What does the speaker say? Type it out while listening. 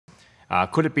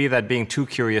Could it be that being too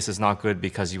curious is not good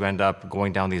because you end up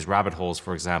going down these rabbit holes,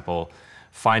 for example,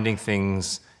 finding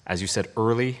things, as you said,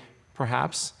 early,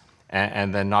 perhaps,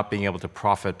 and then not being able to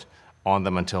profit on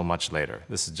them until much later?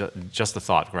 This is just a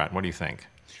thought, Grant. What do you think?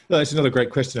 No, it's another great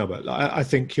question, Albert. I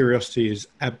think curiosity is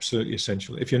absolutely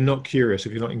essential. If you're not curious,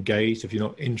 if you're not engaged, if you're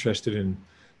not interested in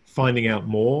finding out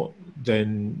more,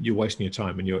 then you're wasting your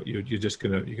time, and you're just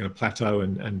gonna plateau,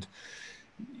 and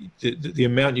the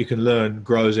amount you can learn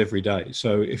grows every day.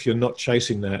 So if you're not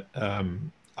chasing that,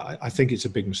 I think it's a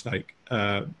big mistake.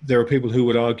 There are people who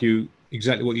would argue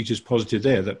exactly what you just posited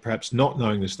there, that perhaps not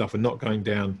knowing this stuff and not going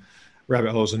down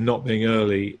rabbit holes and not being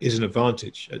early is an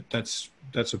advantage.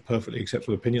 That's a perfectly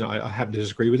acceptable opinion. I happen to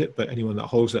disagree with it, but anyone that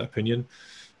holds that opinion,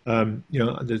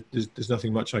 there's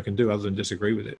nothing much I can do other than disagree with it.